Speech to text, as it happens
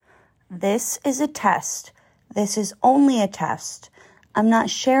This is a test. This is only a test. I'm not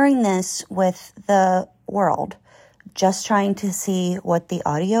sharing this with the world, just trying to see what the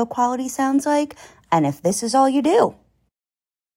audio quality sounds like and if this is all you do.